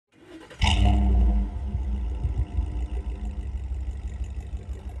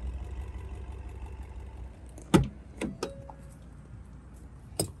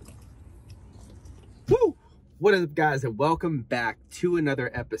What is up, guys, and welcome back to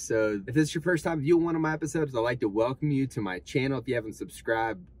another episode. If this is your first time viewing one of my episodes, I'd like to welcome you to my channel. If you haven't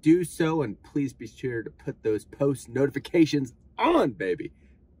subscribed, do so, and please be sure to put those post notifications on, baby,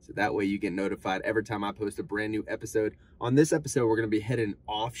 so that way you get notified every time I post a brand new episode. On this episode, we're going to be heading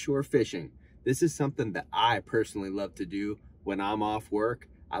offshore fishing. This is something that I personally love to do when I'm off work.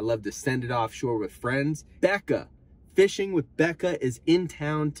 I love to send it offshore with friends. Becca, Fishing with Becca, is in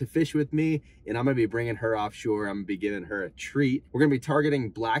town to fish with me, and I'm gonna be bringing her offshore. I'm gonna be giving her a treat. We're gonna be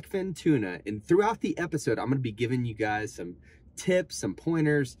targeting blackfin tuna, and throughout the episode, I'm gonna be giving you guys some tips, some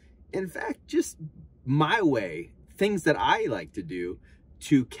pointers, in fact, just my way, things that I like to do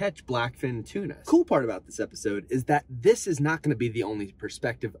to catch blackfin tuna. Cool part about this episode is that this is not gonna be the only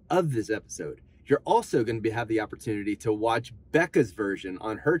perspective of this episode. You're also going to have the opportunity to watch Becca's version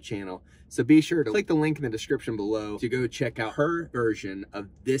on her channel. So be sure to click the link in the description below to go check out her version of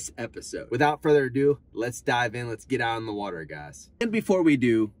this episode. Without further ado, let's dive in. Let's get out in the water, guys. And before we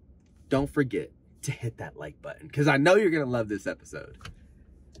do, don't forget to hit that like button, because I know you're going to love this episode.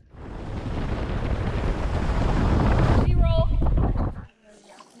 B-roll.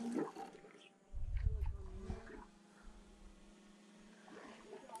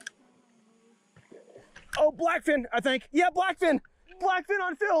 Oh, blackfin, I think. Yeah, blackfin. Blackfin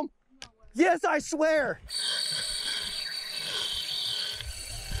on film. Yes, I swear.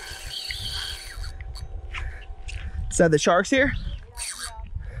 Is that the sharks here?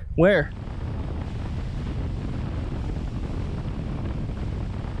 Where?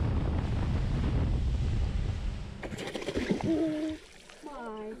 Oh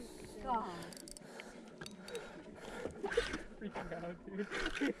my God. Freaking out, dude.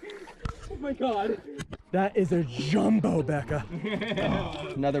 Oh my God. That is a jumbo, Becca.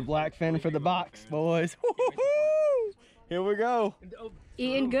 Another blackfin for the box, boys. Here we go.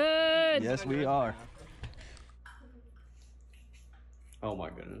 Eating good. Yes, we are. Oh my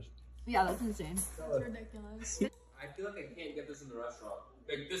goodness. Yeah, that's insane. That's ridiculous. I feel like I can't get this in the restaurant.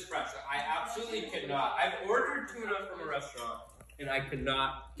 Like this fresh. I absolutely cannot. I've ordered tuna from a restaurant and I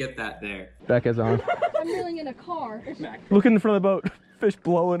cannot get that there. Becca's on. I'm reeling in a car. Look in the front of the boat. Fish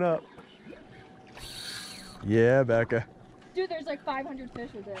blowing up. Yeah, Becca. Dude, there's like 500 fish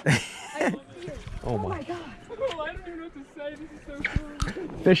with it. Oh Oh, my. I don't even know what to say. This is so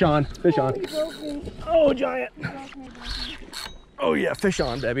cool. Fish on. Fish on. He broke me. Oh, giant. He broke me. Oh yeah, fish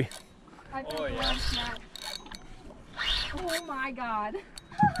on, Debbie. I felt the one snap. Oh my God.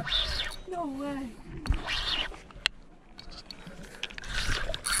 No way.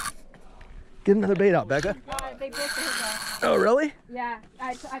 Get another bait out, Becca. They broke the hook off. Oh really? Yeah,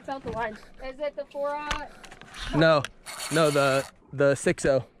 I felt the line. Is it the 4 No, the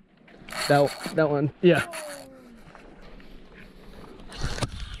 6-0. That one. Yeah. I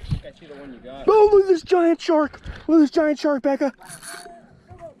see the one you got. Oh, look at this giant shark. Look at this giant shark, Becca.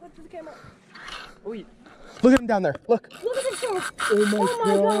 Look to the camera. Look at him down there. Look. Look at the shark.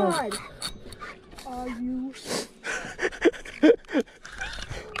 Oh my God. Are you?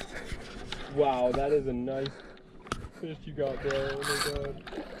 Wow, that is a nice fish you got there. Oh my God.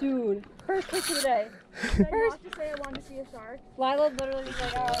 Dude, first fish of the day. Did I not just say I wanted to see a shark? Lila literally was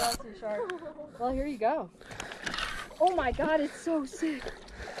like, oh, that's a shark. Well, here you go. Oh my God, it's so sick.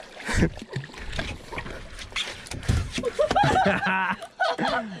 That's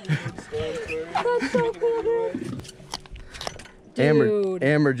so cool, dude.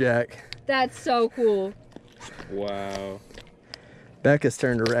 Amberjack. That's so cool. Wow. Becca's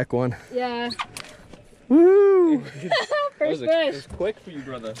turn to wreck one. Yeah. Woo! First It fish. was quick for you,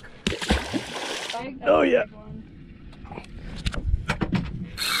 brother. Oh yeah.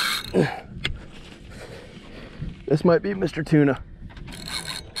 This might be Mr. Tuna.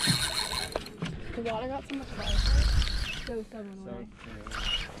 The water got so much lighter. So stubborn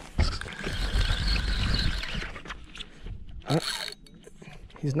away.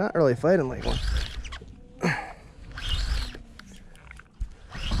 He's not really fighting like one.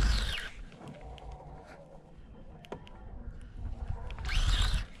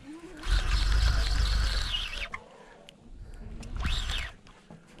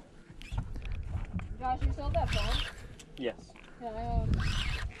 Josh, you still have that phone? Yes. Yeah,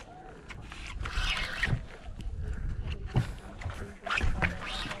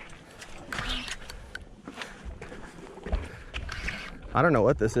 I don't know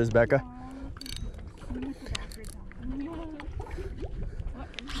what this is, Becca.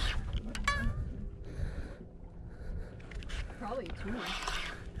 Probably a tuna.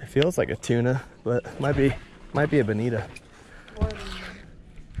 It feels like a tuna, but might be a bonita.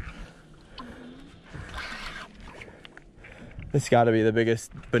 This got to be the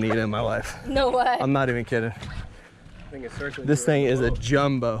biggest bonita in my life. No way. I'm not even kidding. I think it's circling. This thing is a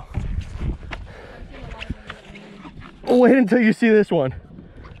jumbo. Oh, wait until you see this one.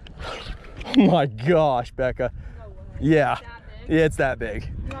 Oh my gosh, Becca. No way. Yeah. That big? Yeah, it's that big.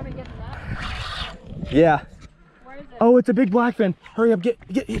 You want me to get the net? Yeah. Where is it? Oh, it's a big blackfin. Hurry up, get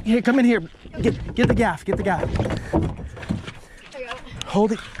here, come in here. Get the gaff, get the gaff. I got it.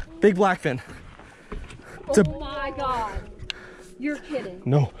 Hold it. Big blackfin. It's Oh my god. You're kidding.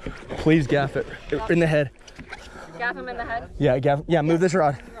 No, please gaff it in the head. Gaff him in the head? Yeah, gaff. Yeah, move this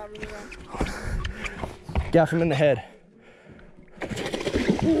rod. Gaff him in the head.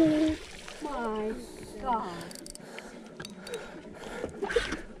 Oh my god.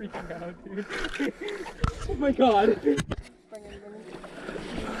 Freaking out, dude. Oh my god.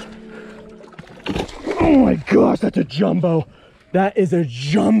 Oh my gosh, that's a jumbo. That is a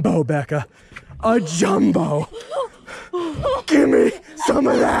jumbo, Becca. A jumbo. Give me some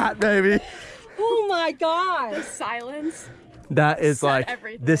of that, baby. Oh my god. The silence. That is Said like,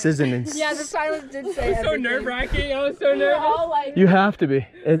 everything. this isn't insane. Yeah, the silence did say So everything. nerve-wracking. I was so We were nervous. all like, You have to be.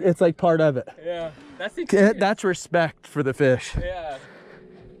 It's like part of it. Yeah. That's the That's respect for the fish. Yeah.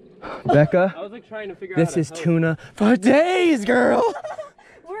 Becca, I was like trying to figure out. this is tuna for days, girl.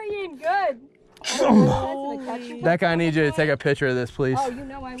 we're eating good. Becca, I need you to take a picture of this, please. Oh, you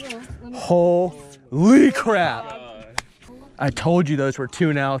know I will. Let me Holy crap. I told you those were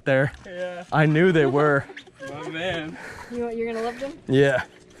tuna out there. Yeah. I knew they were. My man. you're gonna love them? Yeah.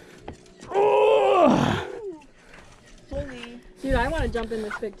 Oh. Dude, I want to jump in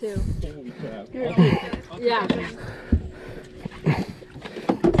this pig too. Holy crap. Yeah.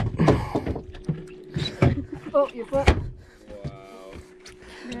 Oh, your foot. Wow.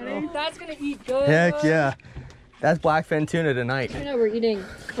 Ready? That's gonna eat good. Heck yeah. That's blackfin tuna tonight. You know we're eating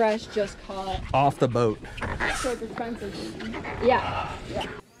fresh, just caught. Off the boat. So it's expensive. Yeah. Yeah.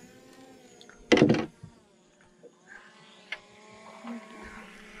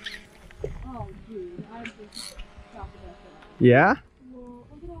 Oh, dude, I just got the best of that. Yeah? Whoa,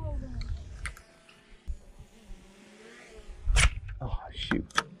 look at all of them. Oh, shoot.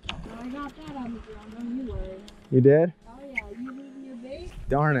 I got that on the ground. Don't you worry. You did? Oh yeah, you losing your bait?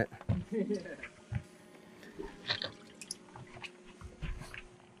 Darn it.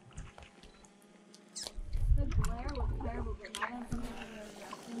 The glare was terrible, but now I'm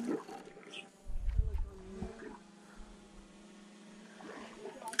thinking of the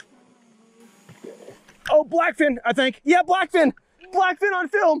Oh, blackfin, I think. Yeah, blackfin. Blackfin on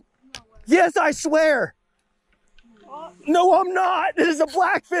film. Yes, I swear. No, I'm not. This is a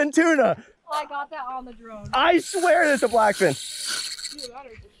blackfin tuna. I got that on the drone. I swear it's a blackfin. Dude, that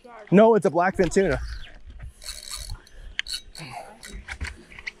is a shark. No, it's a blackfin tuna.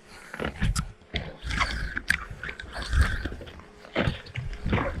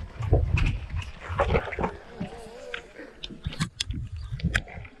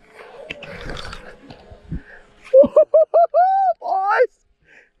 Boys!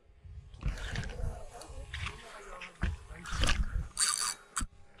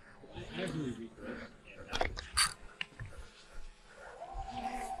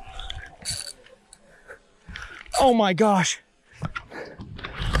 Oh my gosh.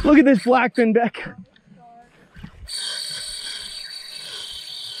 Look at this blackfin, Beck.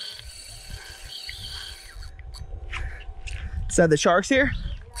 Is that the sharks here?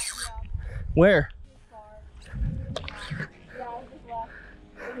 Where?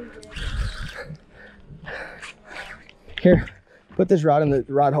 Here, put this rod in the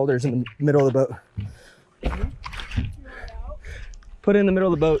rod holders in the middle of the boat. Put it in the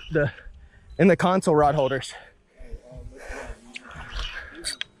middle of the boat, in the console rod holders.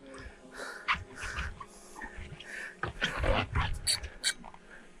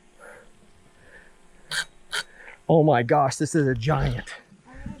 Oh my gosh, this is a giant.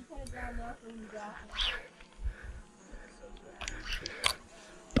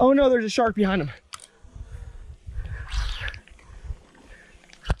 Oh no, there's a shark behind him.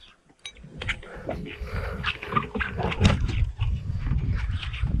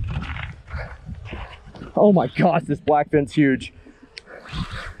 Oh my gosh, this blackfin's huge.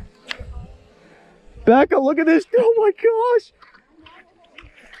 Becca, look at this. Oh my gosh.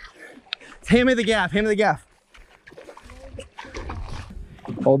 Hand me the gaff, hand me the gaff.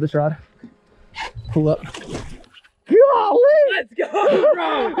 Hold this rod. Pull up. Golly! Let's go,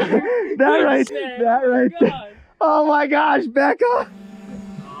 bro. that right there. Oh my gosh, Becca.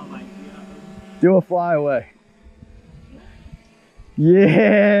 Oh my god. Do a flyaway.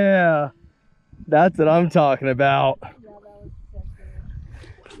 Yeah. That's what I'm talking about.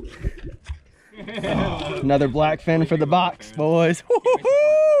 Another blackfin for the box, boys.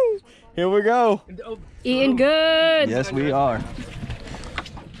 Woo-hoo-hoo! Here we go. Eating good. Yes, we are.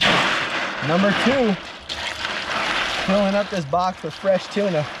 Number 2. Filling up this box with fresh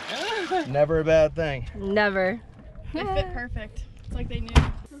tuna. Never a bad thing. Never. They fit perfect. It's like they knew.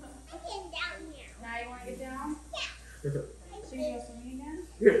 Now you want to get down? So you go swimming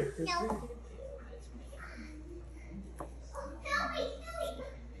again? No.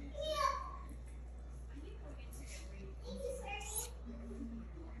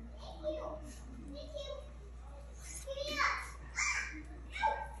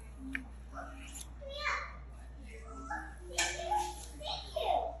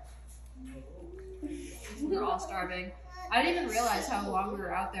 We're all starving. I didn't even realize how long we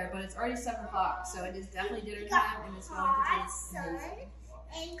were out there, but it's already 7 o'clock, so it is definitely dinner time, and it's going to taste amazing.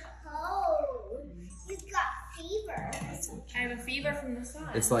 And cold. You've got fever. I have a fever from the sun.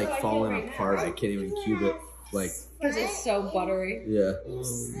 It's like falling apart. I can't even cube it. Like, Because it's so buttery. yeah.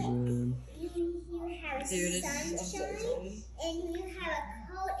 You have Dude, sunshine and you have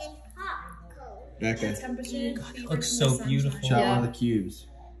a cold and hot cold. Okay. Temperature. It looks so beautiful. Shot Yeah. one of the cubes.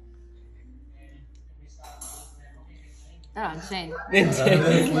 Oh, insane. That's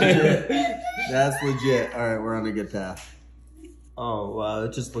legit. That's legit. All right, we're on a good path. Oh wow,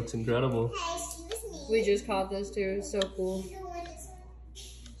 it just looks incredible. Hey, excuse me. We just caught this too. It's so cool.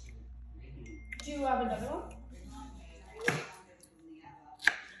 Do you have another one?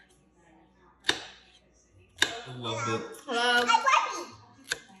 I loved it. Hello.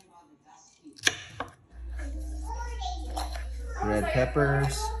 Red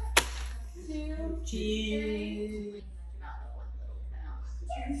peppers. Cheese.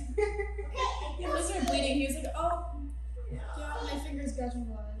 He was there bleeding. He was like, oh, yeah, my finger's gushing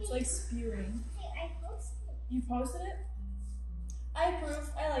blood. It's like spewing. You posted it? I approve.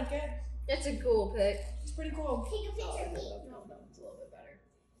 I like it. It's a cool pic. It's pretty cool. Take a picture of me. No, it's a little bit better.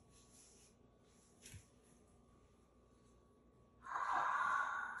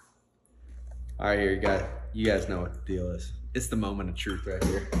 All right, here you guys know what the deal is. It's the moment of truth right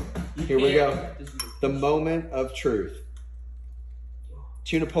here. Here we go. The moment of truth.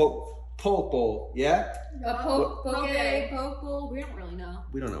 Tuna polk bowl, yeah? A poke bowl. We don't really know.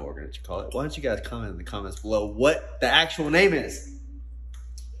 We don't know what we're gonna call it. Why don't you guys comment in the comments below what the actual name is?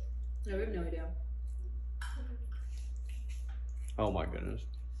 No, we have no idea. Oh my goodness.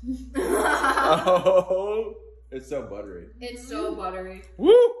 Oh, it's so buttery. It's so buttery.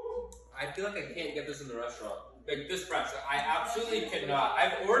 Woo! I feel like I can't get this in the restaurant. Like this fresh, I absolutely cannot.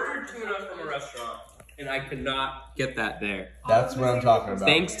 I've ordered tuna from a restaurant, and I cannot get that there. That's what I'm talking about.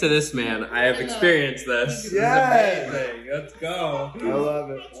 Thanks to this man, I have experienced this. Yay! This is amazing. Let's go. I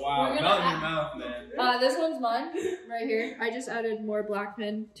love it. Wow, We're gonna melt in your mouth, man. This one's mine, right here. I just added more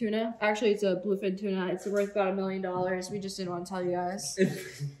blackfin tuna. Actually, it's a bluefin tuna. It's worth about $1 million. We just didn't want to tell you guys.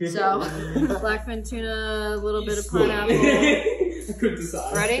 So, blackfin tuna, a little bit of pineapple. Good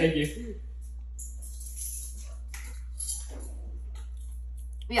design. Ready? Thank you.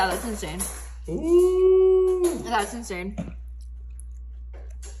 Yeah, that's insane. Ooh. That's insane.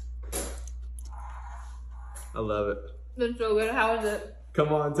 I love it. That's so good. How is it? Come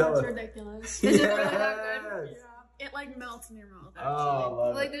on, tell That's us. ridiculous. Is it really that good? Yes. Yeah. It like melts in your mouth. Oh, I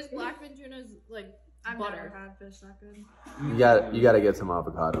love Like it. this blackfin tuna is like I've butter. never had fish that good. You gotta get some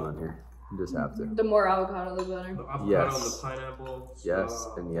avocado in here. You just have to. The more avocado, the better. The avocado Yes. and the pineapple. Yes,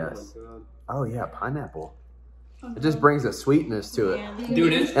 and yes. Oh my God. Oh yeah, pineapple. It just brings a sweetness to it.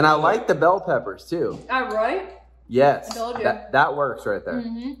 Dude, it's And I like the bell peppers too. Right? Yes. I told you. That works right there.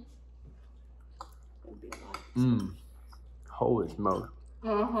 Mm-hmm. Mmm. Holy smoke.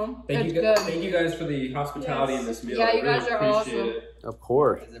 Uh-huh. Thank It's you, good. thank you guys for the hospitality in this meal. Yeah, I you guys really are appreciate awesome. it. Of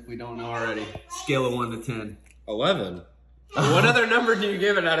course. As if we don't know already. Scale of 1 to 10. 11. What other number do you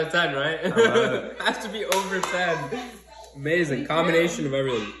give it out of 10, right? 11. Has to be over 10. Amazing. Combination of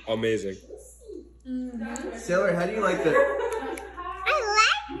everything. Amazing. Sailor, how do you like the...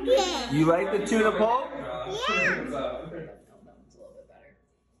 I like it. You like the tuna pole? Yeah.